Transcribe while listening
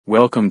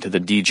Welcome to the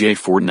DJ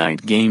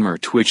Fortnite Gamer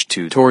Twitch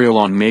tutorial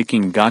on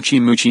making Gachi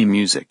Muchi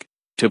music.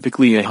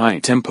 Typically a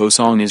high-tempo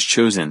song is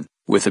chosen,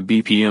 with a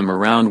BPM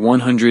around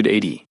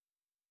 180.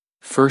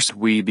 First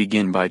we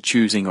begin by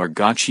choosing our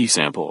Gachi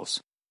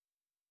samples.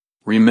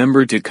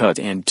 Remember to cut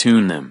and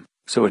tune them,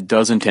 so it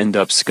doesn't end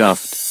up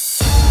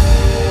scuffed.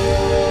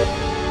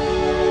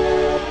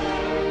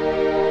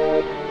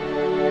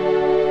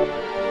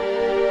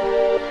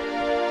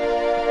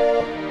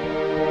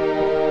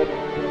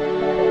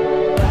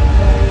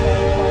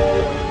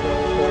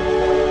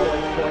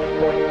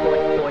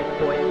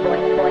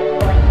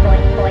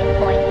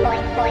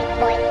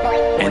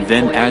 And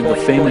then add the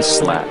famous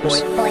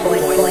slaps.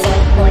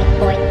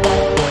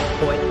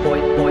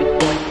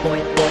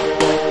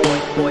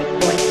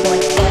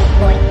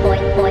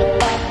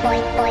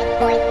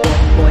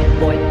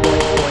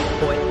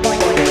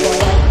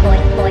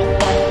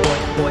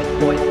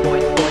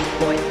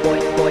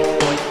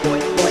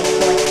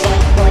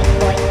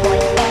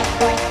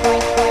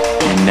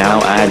 And now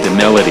add the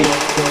melody.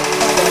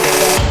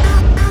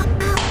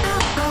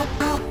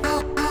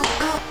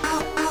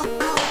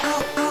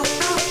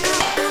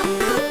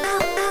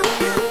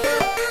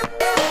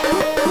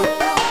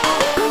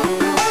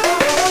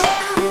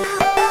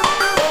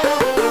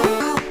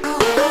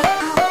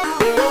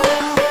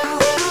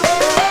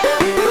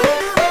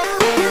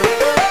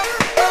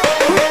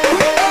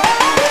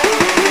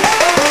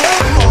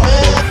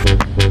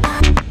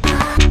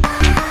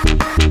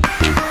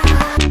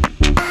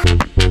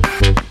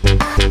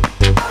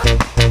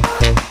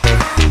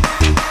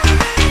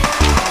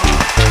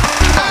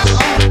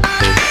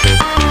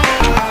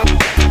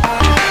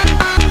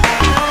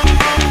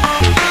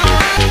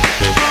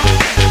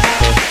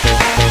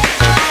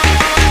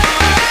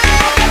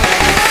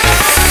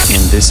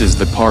 This is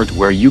the part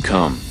where you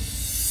come.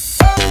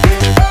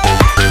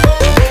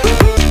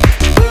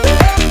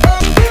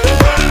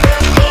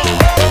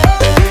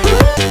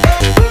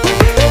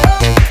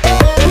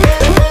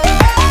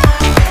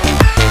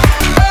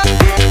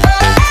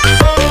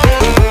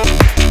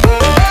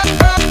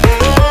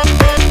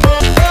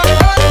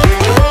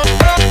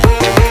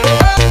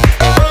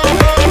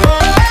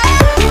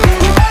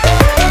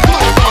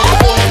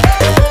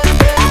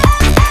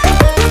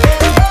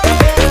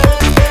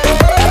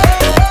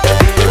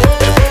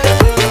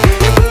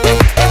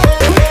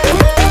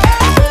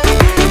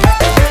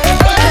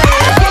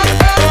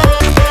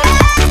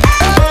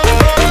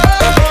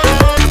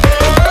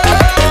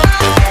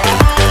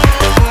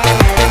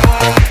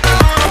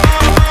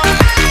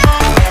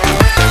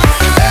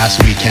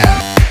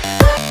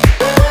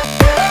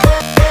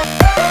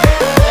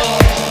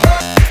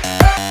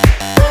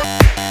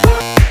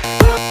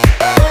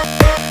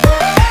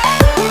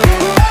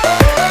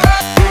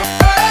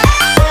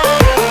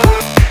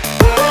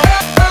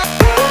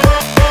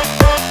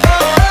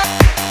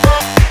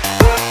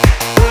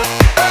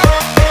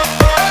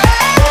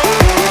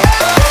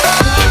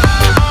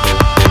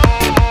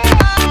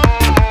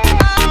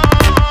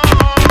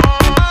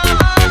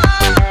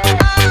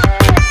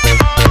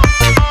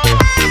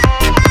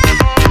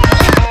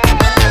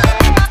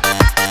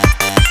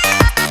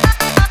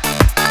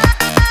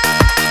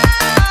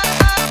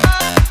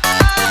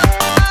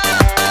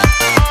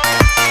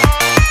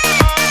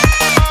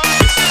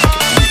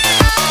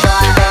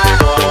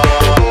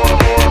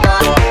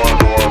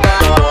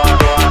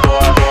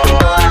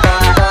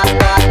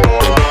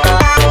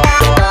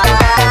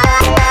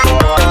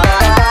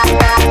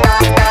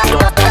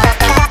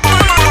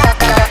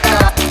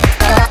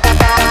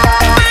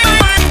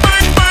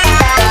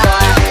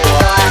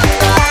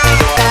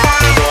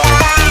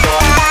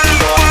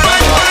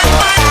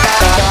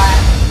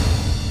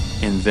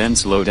 Then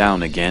slow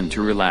down again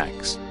to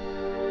relax.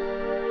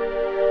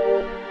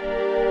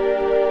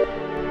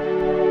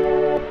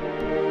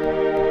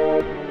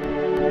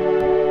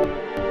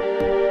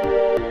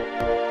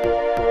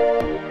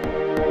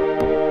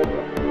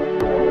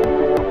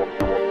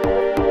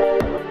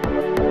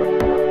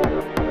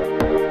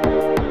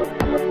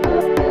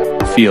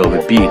 Feel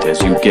the beat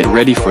as you get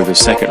ready for the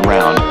second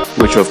round,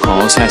 which of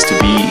course has to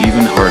be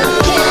even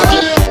harder.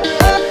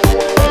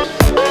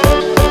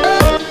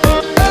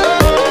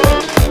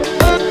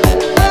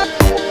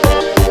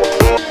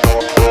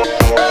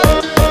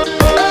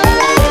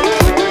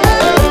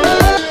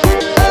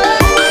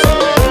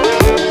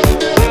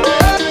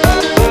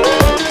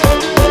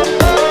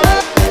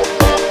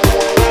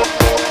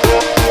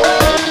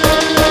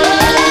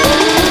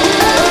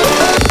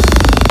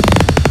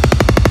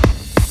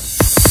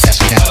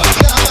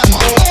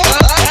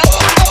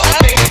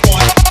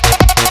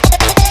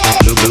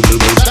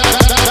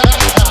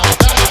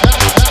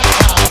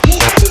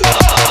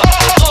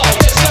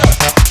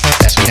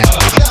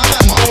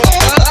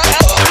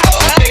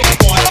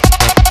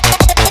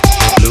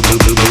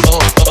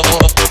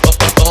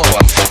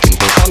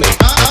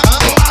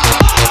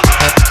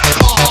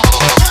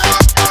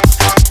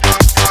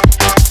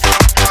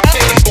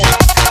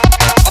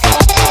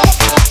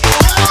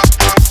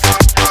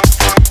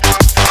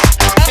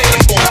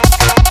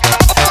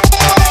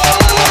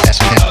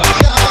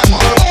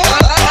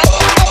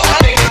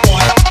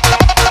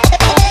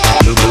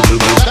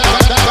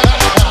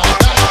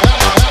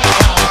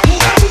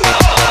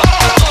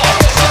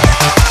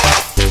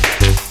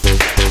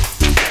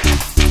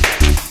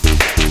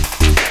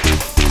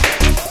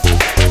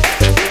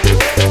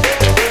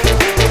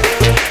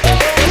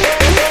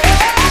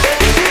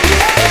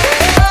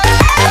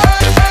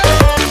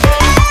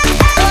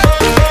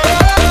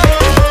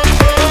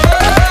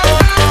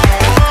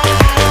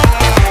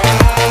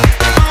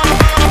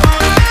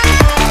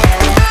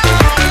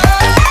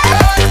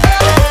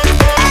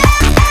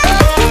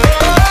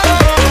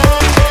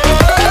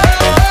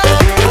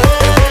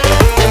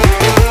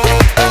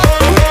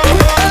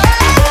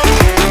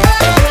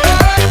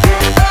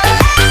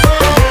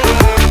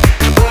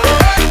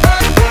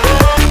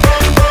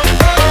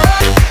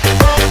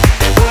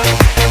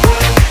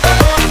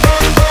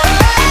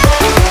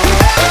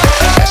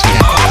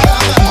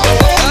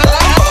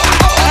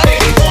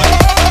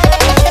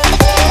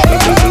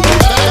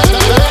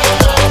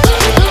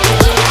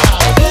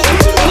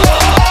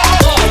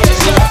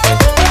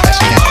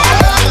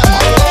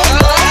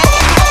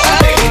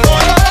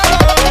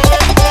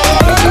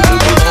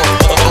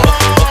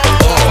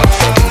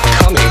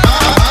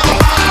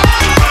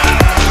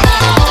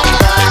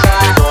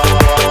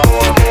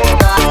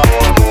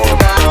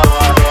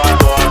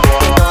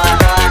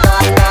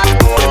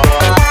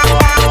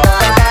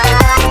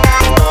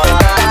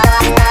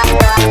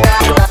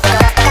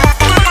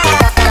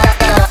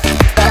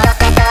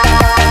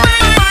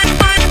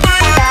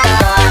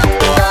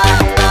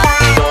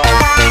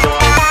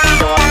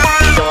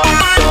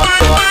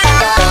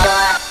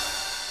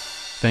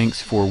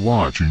 Thanks for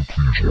watching.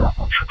 Please like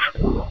and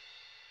subscribe.